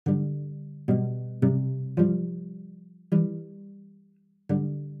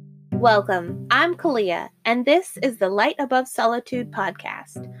Welcome, I'm Kalia, and this is the Light Above Solitude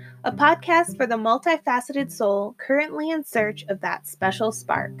podcast, a podcast for the multifaceted soul currently in search of that special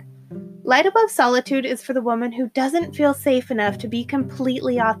spark. Light Above Solitude is for the woman who doesn't feel safe enough to be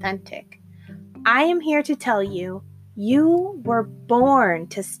completely authentic. I am here to tell you, you were born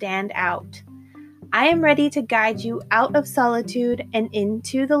to stand out. I am ready to guide you out of solitude and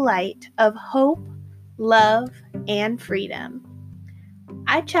into the light of hope, love, and freedom.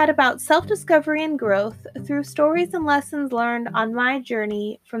 I chat about self-discovery and growth through stories and lessons learned on my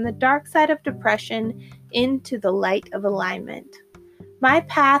journey from the dark side of depression into the light of alignment. My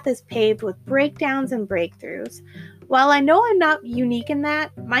path is paved with breakdowns and breakthroughs. While I know I'm not unique in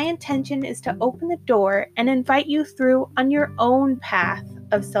that, my intention is to open the door and invite you through on your own path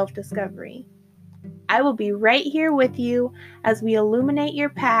of self-discovery. I will be right here with you as we illuminate your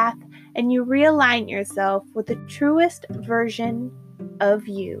path and you realign yourself with the truest version of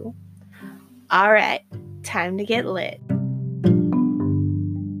you. All right, time to get lit.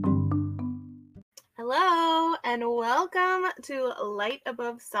 Hello, and welcome to Light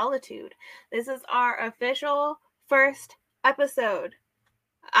Above Solitude. This is our official first episode.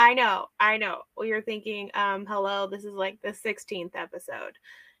 I know. Well, you're thinking, hello, this is like the 16th episode.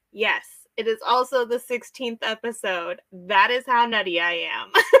 Yes, it is also the 16th episode. That is how nutty I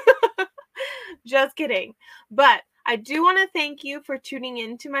am. Just kidding. But I do want to thank you for tuning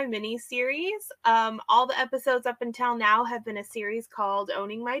in to my mini-series. All the episodes up until now have been a series called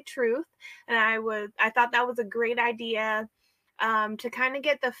Owning My Truth. And I thought that was a great idea to kind of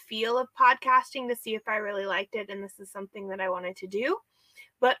get the feel of podcasting to see if I really liked it. And this is something that I wanted to do.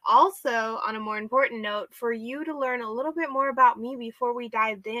 But also, on a more important note, for you to learn a little bit more about me before we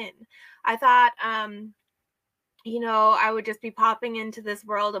dived in. I thought, I would just be popping into this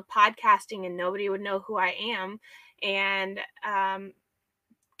world of podcasting and nobody would know who I am. And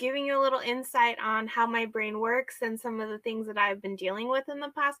giving you a little insight on how my brain works and some of the things that I've been dealing with in the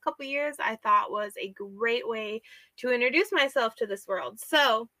past couple years, I thought was a great way to introduce myself to this world.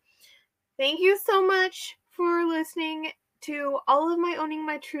 So thank you so much for listening to all of my Owning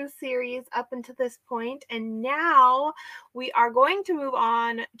My Truth series up until this point. And now we are going to move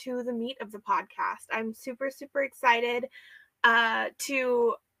on to the meat of the podcast. I'm super, super excited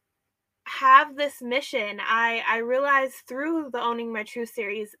to have this mission. I realized through the Owning My Truth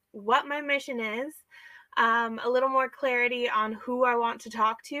series what my mission is, a little more clarity on who I want to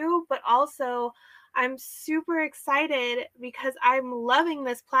talk to, but also I'm super excited because I'm loving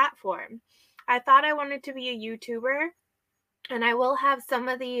this platform. I thought I wanted to be a YouTuber, and I will have some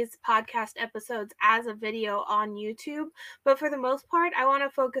of these podcast episodes as a video on YouTube, but for the most part, I want to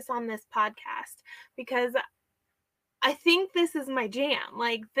focus on this podcast because I think this is my jam.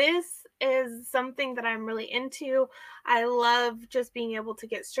 Like, this is something that I'm really into. I love just being able to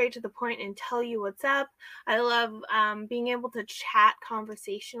get straight to the point and tell you what's up. I love being able to chat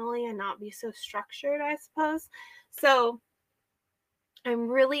conversationally and not be so structured, I suppose. So I'm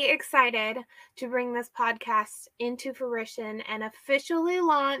really excited to bring this podcast into fruition and officially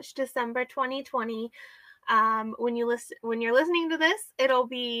launch December 2020. When you're listening to this, it'll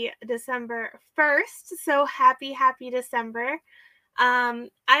be December 1st. So happy December. I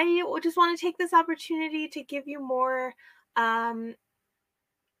just want to take this opportunity to give you more of an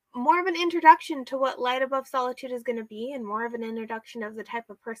introduction to what Light Above Solitude is going to be, and more of an introduction of the type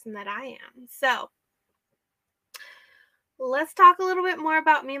of person that I am. So let's talk a little bit more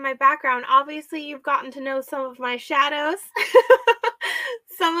about me and my background. Obviously, you've gotten to know some of my shadows,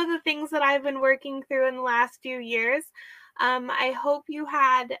 some of the things that I've been working through in the last few years. I hope you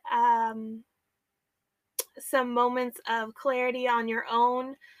had some moments of clarity on your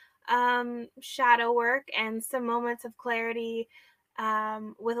own shadow work, and some moments of clarity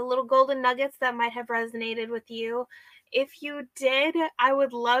with a little golden nuggets that might have resonated with you. If you did, I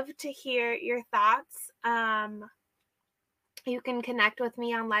would love to hear your thoughts. You can connect with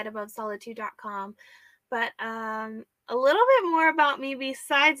me on lightabovesolitude.com. But a little bit more about me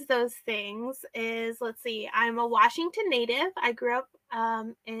besides those things is, let's see, I'm a Washington native. I grew up,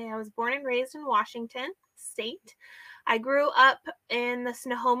 and I was born and raised in Washington State. I grew up in the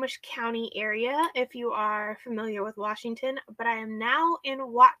Snohomish County area, if you are familiar with Washington, but I am now in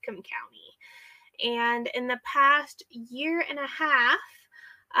Whatcom County. And in the past year and a half,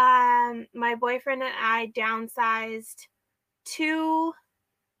 my boyfriend and I downsized to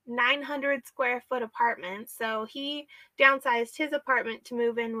 900 square foot apartment. So he downsized his apartment to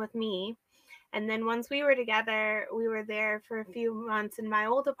move in with me. And then once we were together, we were there for a few months in my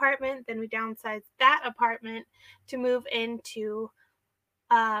old apartment. Then we downsized that apartment to move into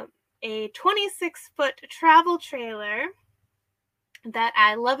a 26-foot travel trailer that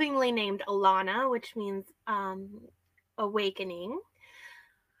I lovingly named Alana, which means awakening.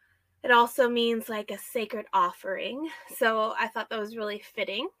 It also means like a sacred offering. So I thought that was really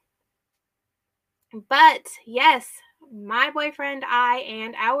fitting. But yes, my boyfriend, I,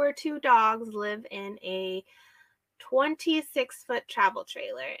 and our 2 dogs live in a 26-foot travel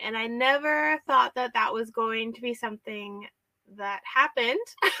trailer. And I never thought that that was going to be something that happened.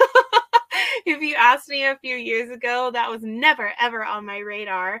 If you asked me a few years ago, that was never, ever on my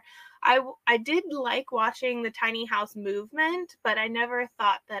radar. I did like watching the tiny house movement, but I never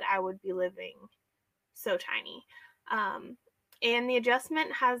thought that I would be living so tiny. And the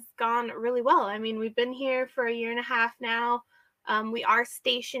adjustment has gone really well. I mean, we've been here for a year and a half now. We are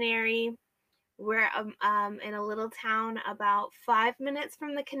stationary. We're in a little town about 5 minutes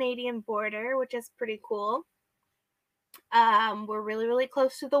from the Canadian border, which is pretty cool. We're really, really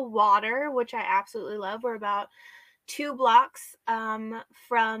close to the water, which I absolutely love. We're about 2 blocks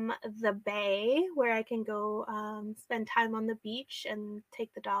from the bay, where I can go spend time on the beach and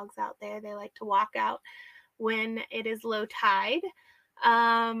take the dogs out there. They like to walk out when it is low tide.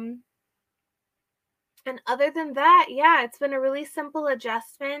 And other than that, yeah, it's been a really simple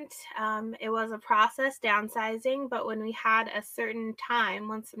adjustment. It was a process downsizing, but when we had a certain time,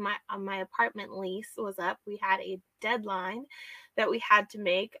 once my apartment lease was up, we had a deadline that we had to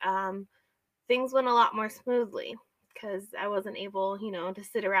make. Things went a lot more smoothly because I wasn't able, to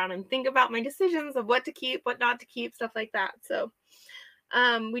sit around and think about my decisions of what to keep, what not to keep, stuff like that. So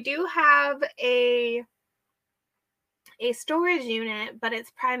we do have a storage unit, but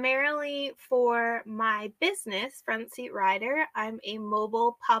it's primarily for my business, Front Seat Rider. I'm a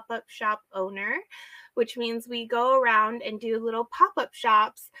mobile pop-up shop owner, which means we go around and do little pop-up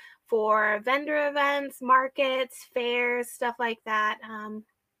shops for vendor events, markets, fairs, stuff like that.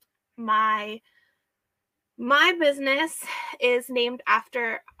 My business is named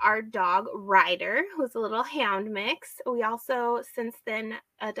after our dog, Ryder, who's a little hound mix. We also, since then,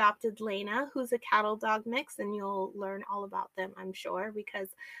 adopted Lena, who's a cattle dog mix, and you'll learn all about them, I'm sure, because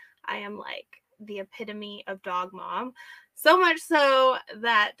I am like the epitome of dog mom. So much so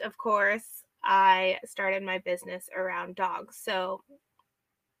that, of course, I started my business around dogs. So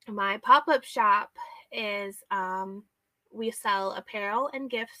my pop-up shop is we sell apparel and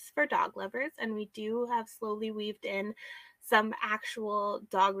gifts for dog lovers, and we do have slowly weaved in some actual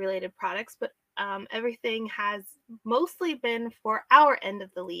dog related products, but everything has mostly been for our end of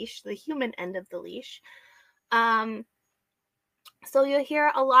the leash, the human end of the leash. So you'll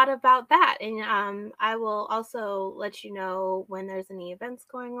hear a lot about that, and I will also let you know when there's any events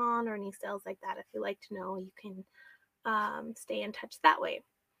going on or any sales like that. If you like to know, you can stay in touch that way.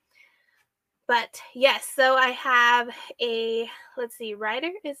 But yes, so I have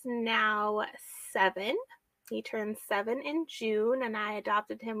Ryder is now 7. He turned 7 in June, and I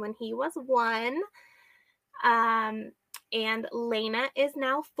adopted him when he was 1. And Lena is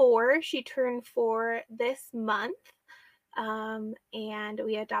now 4. She turned 4 this month. And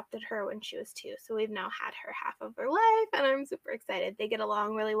we adopted her when she was 2. So we've now had her half of her life, and I'm super excited. They get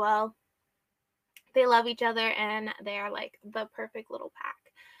along really well. They love each other, and they are like the perfect little pack.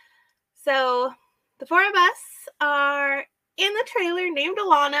 So the 4 of us are in the trailer named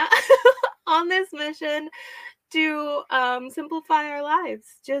Alana on this mission to simplify our lives.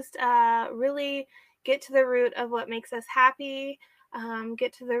 Just really get to the root of what makes us happy,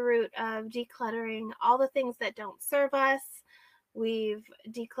 get to the root of decluttering all the things that don't serve us. We've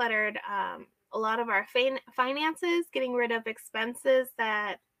decluttered a lot of our finances, getting rid of expenses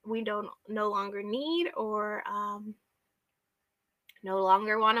that we no longer need or no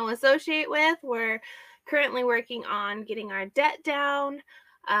longer want to associate with. We're currently working on getting our debt down.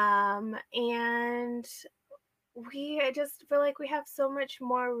 And I just feel like we have so much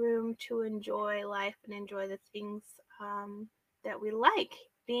more room to enjoy life and enjoy the things that we like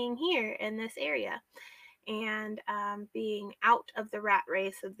being here in this area, and being out of the rat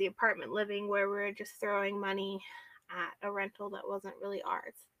race of the apartment living where we're just throwing money at a rental that wasn't really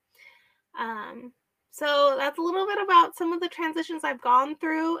ours. So that's a little bit about some of the transitions I've gone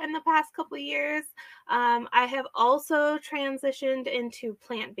through in the past couple of years. I have also transitioned into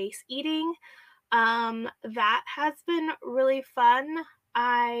plant-based eating. That has been really fun.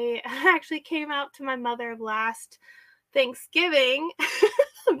 I actually came out to my mother last Thanksgiving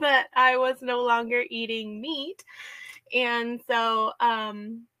that I was no longer eating meat. And so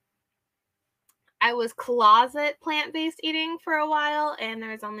I was closet plant-based eating for a while, and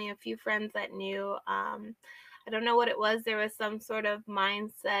there's only a few friends that knew. I don't know what it was. There was some sort of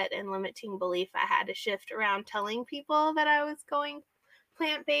mindset and limiting belief I had to shift around telling people that I was going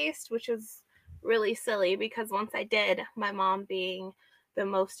plant-based, which was really silly because once I did, my mom being the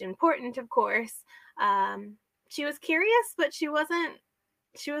most important, of course, she was curious, but she was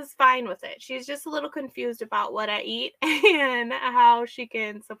fine with it. She's just a little confused about what I eat and how she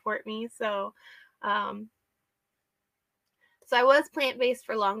can support me. Um, so I was plant-based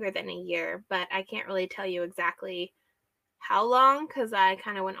for longer than a year, but I can't really tell you exactly how long because I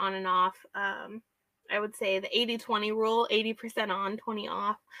kind of went on and off. I would say the 80-20 rule, 80% on, 20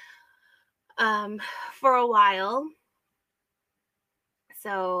 off, for a while.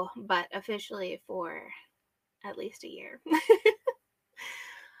 So, but officially for at least a year.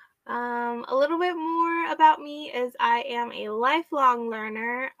 A little bit more about me is I am a lifelong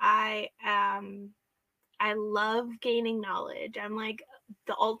learner. I love gaining knowledge. I'm like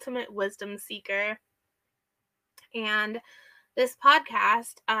the ultimate wisdom seeker. And this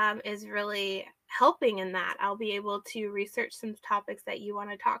podcast is really helping in that. I'll be able to research some topics that you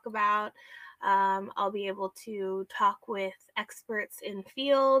want to talk about. I'll be able to talk with experts in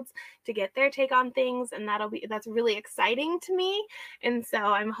fields to get their take on things, and that's really exciting to me. And so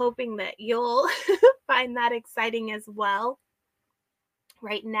I'm hoping that you'll find that exciting as well.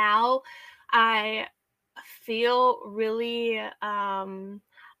 Right now, I feel really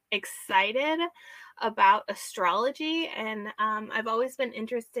excited about astrology, and I've always been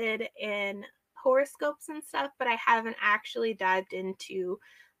interested in horoscopes and stuff, but I haven't actually dived into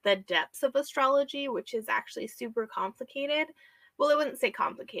the depths of astrology, which is actually super complicated. Well, I wouldn't say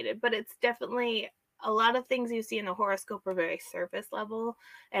complicated, but it's definitely a lot of things you see in a horoscope are very surface level,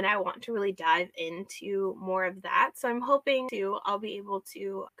 and I want to really dive into more of that. So I'm hoping I'll be able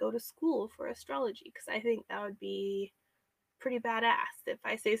to go to school for astrology because I think that would be pretty badass if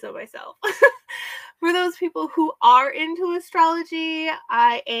I say so myself. For those people who are into astrology,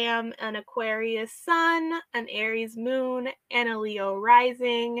 I am an Aquarius sun, an Aries moon, and a Leo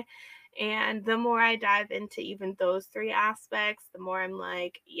rising. And the more I dive into even those three aspects, the more I'm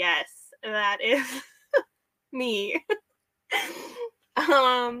like, yes, that is me.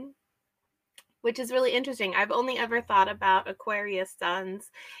 Which is really interesting. I've only ever thought about Aquarius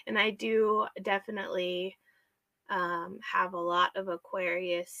suns, and I do definitely have a lot of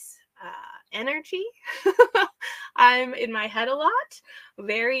Aquarius energy. I'm in my head a lot,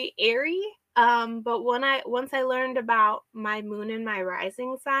 very airy. But once I learned about my moon and my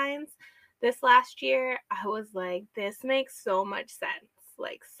rising signs this last year, I was like, this makes so much sense.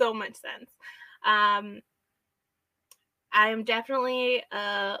 Like so much sense. I'm definitely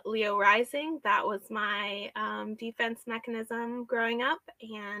a Leo rising. That was my defense mechanism growing up.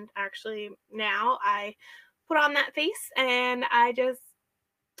 And actually, now I put on that face and I just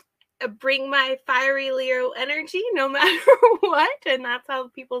bring my fiery Leo energy no matter what. And that's how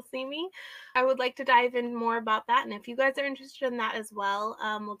people see me. I would like to dive in more about that. And if you guys are interested in that as well,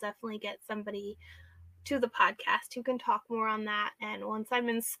 we'll definitely get somebody to the podcast who can talk more on that. And once I'm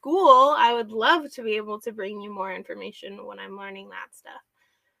in school, I would love to be able to bring you more information when I'm learning that stuff.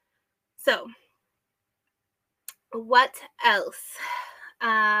 So, what else?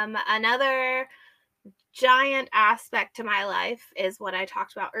 Another giant aspect to my life is what I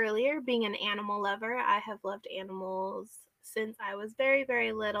talked about earlier, being an animal lover. I have loved animals since I was very,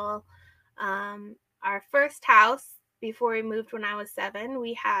 very little. Our first house, before we moved when I was 7,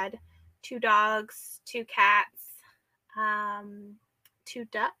 we had 2 dogs, 2 cats, 2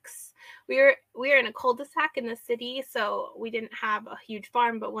 ducks. We were in a cul-de-sac in the city, so we didn't have a huge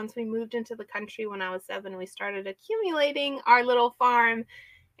farm, but once we moved into the country when I was 7, we started accumulating our little farm,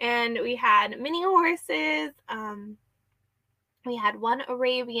 and we had mini horses. We had 1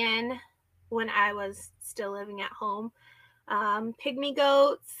 Arabian when I was still living at home. Pygmy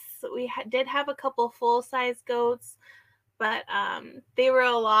goats. We did have a couple full-size goats, but they were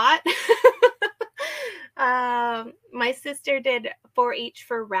a lot. My sister did 4-H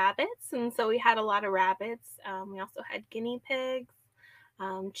for rabbits, and so we had a lot of rabbits. We also had guinea pigs,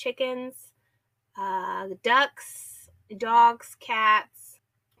 chickens, ducks, dogs, cats.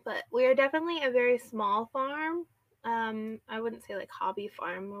 But we were definitely a very small farm. I wouldn't say like hobby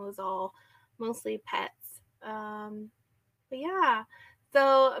farm. It was all mostly pets. But yeah,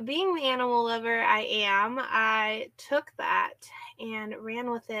 so being the animal lover I took that and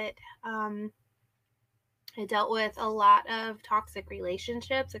ran with it. I dealt with a lot of toxic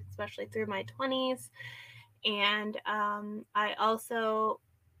relationships, especially through my 20s. And I also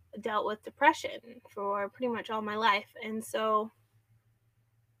dealt with depression for pretty much all my life. And so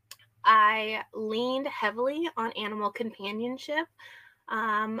I leaned heavily on animal companionship.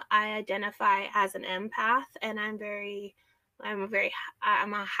 I identify as an empath, and I'm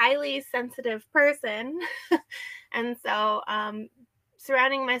a highly sensitive person. And so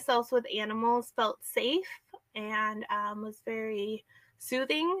surrounding myself with animals felt safe and was very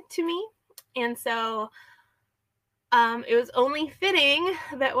soothing to me. And so it was only fitting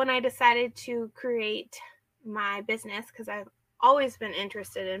that when I decided to create my business, because I've always been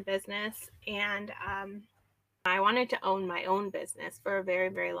interested in business, and I wanted to own my own business for a very,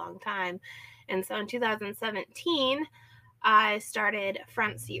 very long time. And so in 2017, I started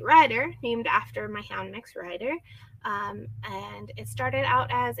Front Seat Rider, named after my hound mix Ryder. And it started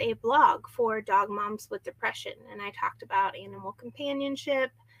out as a blog for dog moms with depression. And I talked about animal companionship,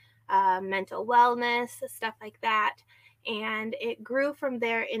 mental wellness, stuff like that. And it grew from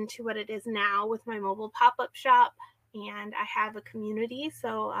there into what it is now with my mobile pop-up shop. And I have a community.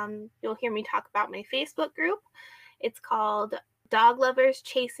 So you'll hear me talk about my Facebook group. It's called Dog Lovers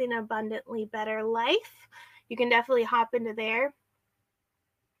Chasing Abundantly Better Life. You can definitely hop into there.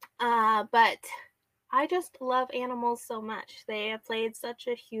 But I just love animals so much. They have played such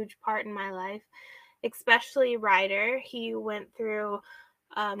a huge part in my life, especially Ryder. He went through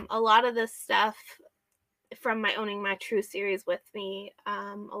a lot of this stuff from my Owning My Truth series with me,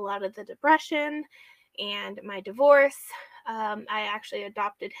 a lot of the depression and my divorce. I actually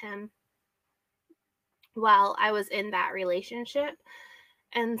adopted him while I was in that relationship.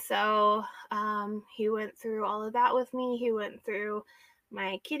 And so he went through all of that with me. He went through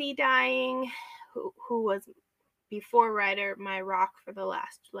my kitty dying, who was, before Ryder, my rock for the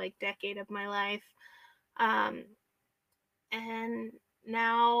last decade of my life. And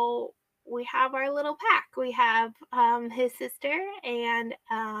now we have our little pack. We have his sister, and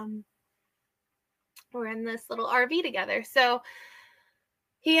we're in this little RV together. So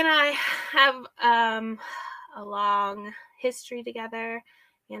he and I have a long history together,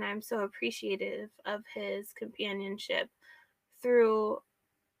 and I'm so appreciative of his companionship through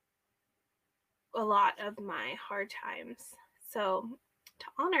a lot of my hard times. So to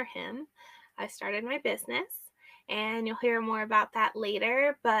honor him, I started my business, and you'll hear more about that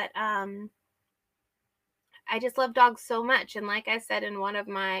later. But I just love dogs so much. And like I said in one of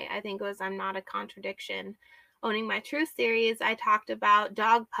my, I think it was I'm Not a Contradiction, Owning My Truth series, I talked about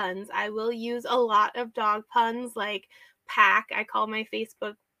dog puns. I will use a lot of dog puns, like pack. I call my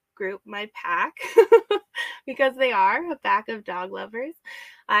Facebook group my pack because they are a pack of dog lovers.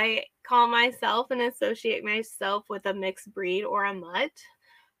 I call myself and associate myself with a mixed breed or a mutt.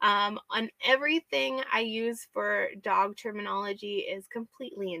 On everything I use for dog terminology is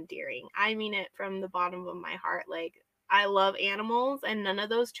completely endearing. I mean it from the bottom of my heart. Like, I love animals, and none of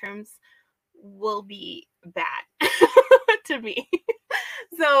those terms will be bad to me.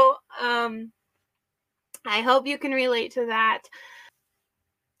 So I hope you can relate to that.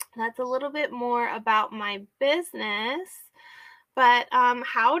 That's a little bit more about my business. But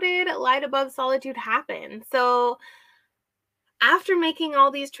how did Light Above Solitude happen? So after making all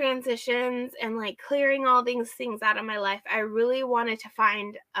these transitions and clearing all these things out of my life, I really wanted to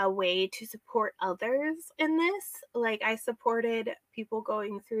find a way to support others in this. I supported people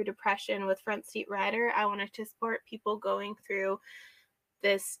going through depression with Front Seat Rider. I wanted to support people going through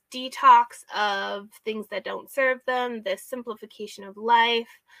this detox of things that don't serve them, this simplification of life.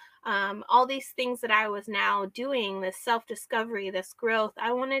 All these things that I was now doing, this self-discovery, this growth,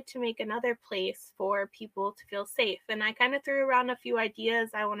 I wanted to make another place for people to feel safe. And I kind of threw around a few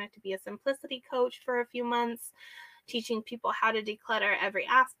ideas. I wanted to be a simplicity coach for a few months, teaching people how to declutter every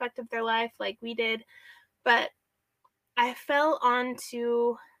aspect of their life like we did. But I fell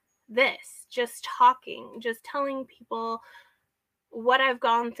onto this, just talking, just telling people what I've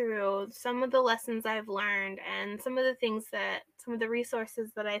gone through, some of the lessons I've learned, and some of the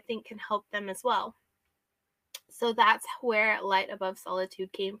resources that I think can help them as well. So that's where Light Above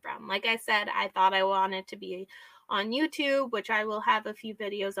Solitude came from. Like I said, I thought I wanted to be on YouTube, which I will have a few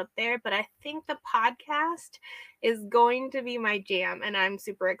videos up there, but I think the podcast is going to be my jam, and I'm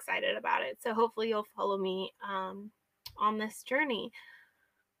super excited about it. So hopefully you'll follow me on this journey.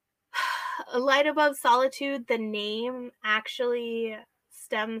 Light Above Solitude, the name actually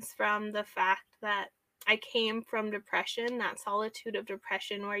stems from the fact that I came from depression, that solitude of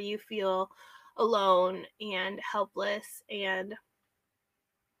depression where you feel alone and helpless and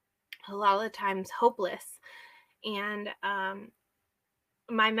a lot of the times hopeless. And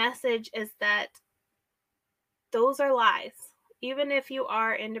my message is that those are lies. Even if you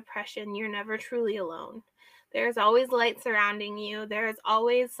are in depression, you're never truly alone. There's always light surrounding you. There's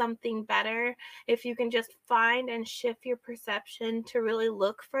always something better. If you can just find and shift your perception to really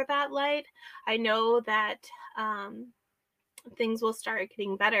look for that light, I know that things will start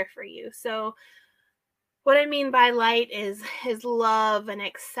getting better for you. So What I mean by light is love and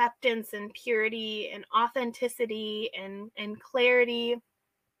acceptance and purity and authenticity and clarity.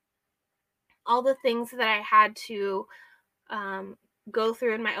 All the things that I had to um, go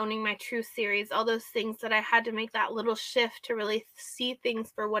through in my Owning My Truth series, all those things that I had to make that little shift to really see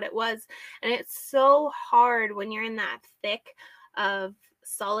things for what it was. And it's so hard when you're in that thick of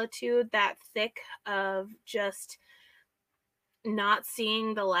solitude, that thick of just not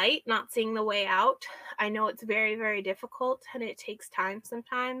seeing the light, not seeing the way out. I know it's very, very difficult and it takes time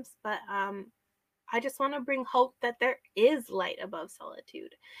sometimes, but I just want to bring hope that there is light above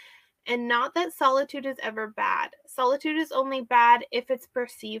solitude. And not that solitude is ever bad. Solitude is only bad if it's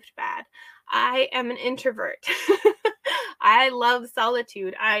perceived bad. I am an introvert. I love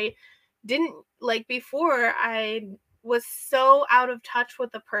solitude. I didn't like before, I was so out of touch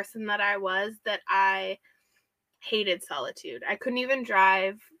with the person that I was that I hated solitude. I couldn't even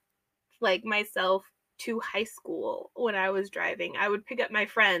drive like myself to high school when I was driving. I would pick up my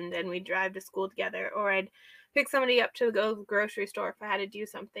friend and we'd drive to school together, or I'd pick somebody up to go to the grocery store if I had to do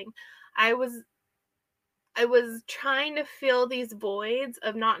something. I was trying to fill these voids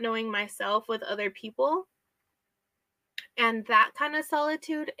of not knowing myself with other people. And that kind of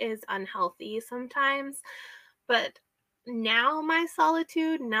solitude is unhealthy sometimes. But now my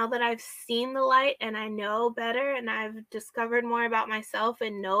solitude, now that I've seen the light and I know better and I've discovered more about myself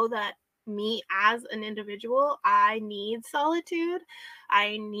and know that me as an individual, I need solitude.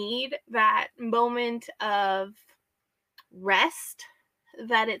 I need that moment of rest,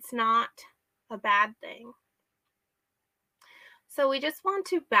 that it's not a bad thing. So we just want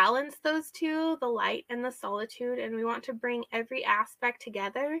to balance those two, the light and the solitude, and we want to bring every aspect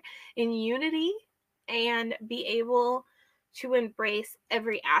together in unity and be able to embrace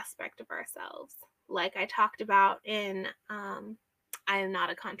every aspect of ourselves. Like I talked about in I Am Not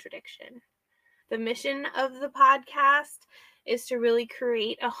a Contradiction. The mission of the podcast is to really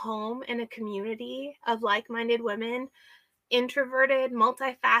create a home and a community of like-minded women, introverted,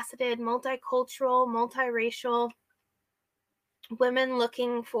 multifaceted, multicultural, multiracial, women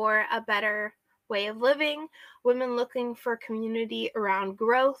looking for a better way of living, women looking for community around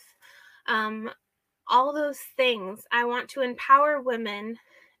growth, all those things. I want to empower women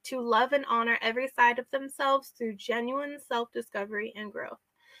to love and honor every side of themselves through genuine self-discovery and growth,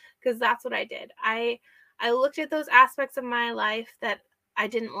 because that's what I did. I looked at those aspects of my life that I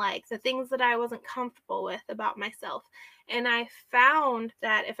didn't like, the things that I wasn't comfortable with about myself. And I found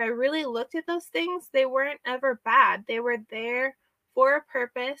that if I really looked at those things, they weren't ever bad. They were there for a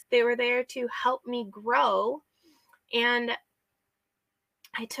purpose. They were there to help me grow. And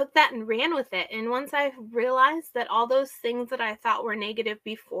I took that and ran with it. And once I realized that all those things that I thought were negative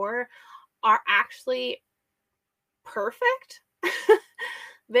before are actually perfect,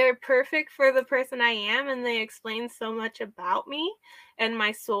 they're perfect for the person I am, and they explain so much about me and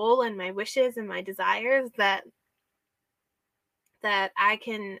my soul and my wishes and my desires that I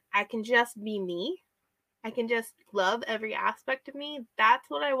can just be me. I can just love every aspect of me. That's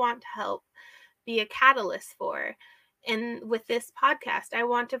what I want to help be a catalyst for. And with this podcast, I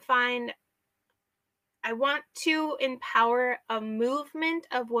want to empower a movement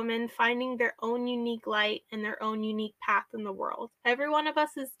of women finding their own unique light and their own unique path in the world. Every one of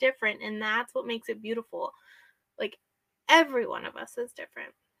us is different, and that's what makes it beautiful. Like, every one of us is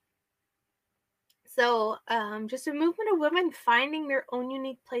different. So, just a movement of women finding their own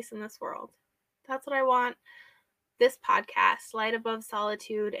unique place in this world. That's what I want this podcast, Light Above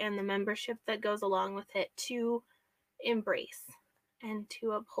Solitude, and the membership that goes along with it to embrace and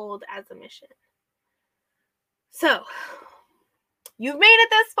to uphold as a mission. So, you've made it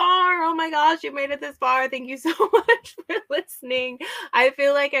this far. Oh my gosh, you made it this far. Thank you so much for listening. I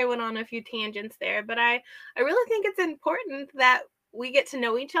feel like I went on a few tangents there, but I really think it's important that we get to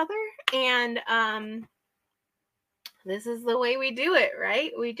know each other, and this is the way we do it,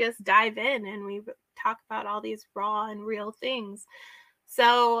 right? We just dive in and we talk about all these raw and real things.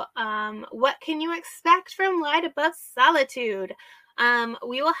 So, what can you expect from Light Above Solitude?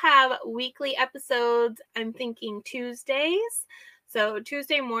 We will have weekly episodes, I'm thinking Tuesdays. So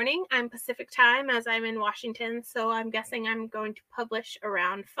Tuesday morning, I'm Pacific time as I'm in Washington. So I'm guessing I'm going to publish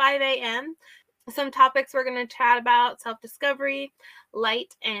around 5 a.m. Some topics we're going to chat about: self-discovery,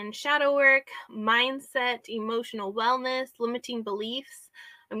 light and shadow work, mindset, emotional wellness, limiting beliefs.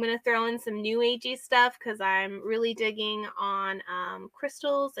 I'm going to throw in some new agey stuff because I'm really digging on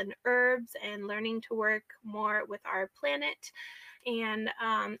crystals and herbs and learning to work more with our planet and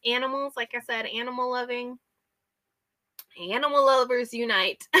animals. Like I said, animal lovers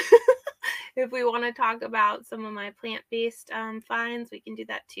unite. If we want to talk about some of my plant-based finds, we can do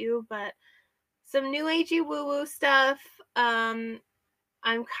that too. But some new agey woo-woo stuff. I'm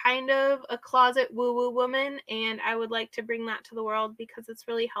kind of a closet woo-woo woman, and I would like to bring that to the world because it's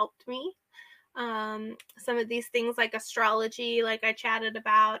really helped me. Some of these things like astrology, like I chatted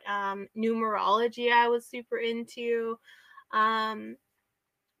about, numerology I was super into,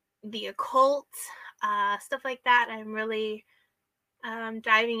 the occult, stuff like that I'm really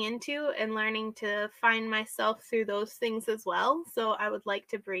diving into and learning to find myself through those things as well. So I would like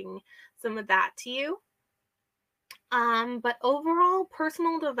to bring some of that to you. But overall,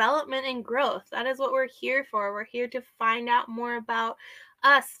 personal development and growth, that is what we're here for. We're here to find out more about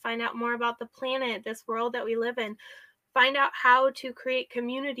us, find out more about the planet, this world that we live in, find out how to create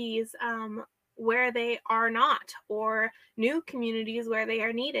communities where they are not, or new communities where they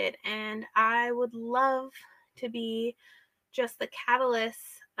are needed. And I would love to be just the catalyst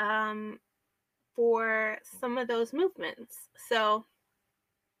for some of those movements. So,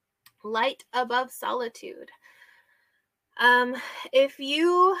 light above solitude. If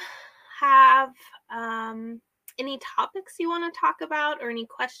you have any topics you want to talk about, or any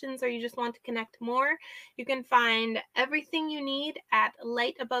questions, or you just want to connect more, you can find everything you need at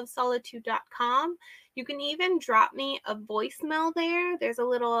lightabovesolitude.com. You can even drop me a voicemail there. There's a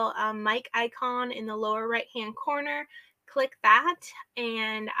little mic icon in the lower right hand corner. Click that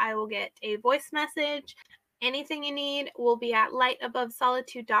and I will get a voice message. Anything you need will be at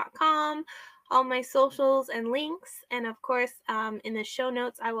lightabovesolitude.com. All my socials and links, and of course in the show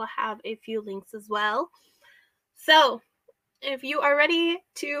notes I will have a few links as well. So if you are ready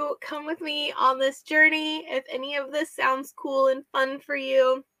to come with me on this journey, if any of this sounds cool and fun for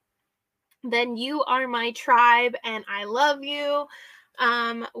you, then you are my tribe and I love you.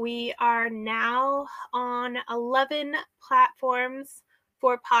 We are now on 11 platforms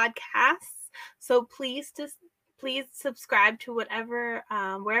for podcasts, so please subscribe to whatever,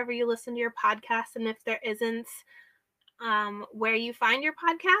 wherever you listen to your podcast. And if there isn't where you find your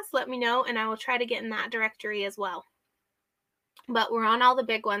podcast, let me know and I will try to get in that directory as well. But we're on all the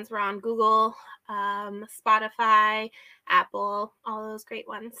big ones. We're on Google, Spotify, Apple, all those great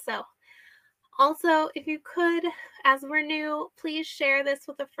ones. So also, if you could, as we're new, please share this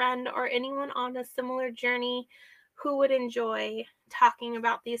with a friend or anyone on a similar journey who would enjoy talking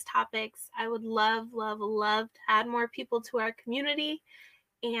about these topics. I would love, love, love to add more people to our community.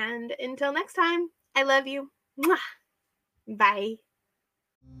 And until next time, I love you. Mwah. Bye.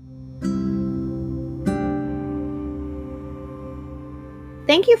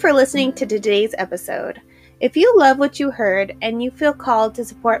 Thank you for listening to today's episode. If you love what you heard and you feel called to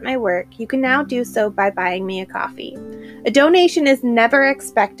support my work, you can now do so by buying me a coffee. A donation is never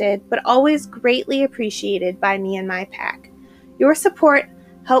expected, but always greatly appreciated by me and my pack. Your support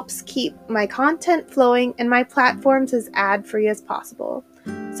helps keep my content flowing and my platforms as ad-free as possible.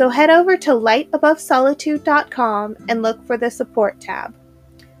 So head over to lightabovesolitude.com and look for the support tab.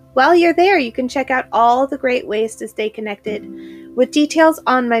 While you're there, you can check out all the great ways to stay connected, with details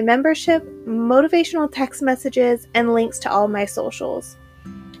on my membership, motivational text messages, and links to all my socials.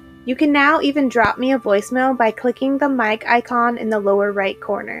 You can now even drop me a voicemail by clicking the mic icon in the lower right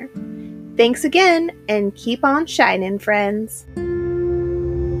corner. Thanks again, and keep on shining, friends.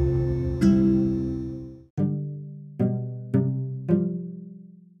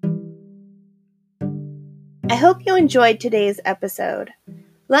 I hope you enjoyed today's episode.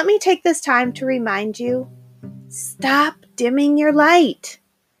 Let me take this time to remind you, stop dimming your light.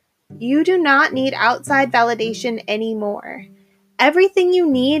 You do not need outside validation anymore. Everything you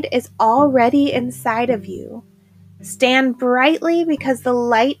need is already inside of you. Stand brightly because the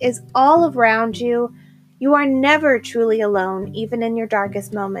light is all around you. You are never truly alone, even in your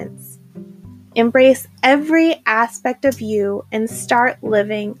darkest moments. Embrace every aspect of you and start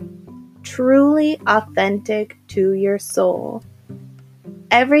living truly authentic to your soul.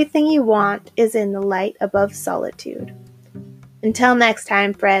 Everything you want is in the light above solitude. Until next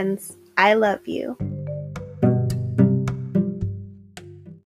time, friends, I love you.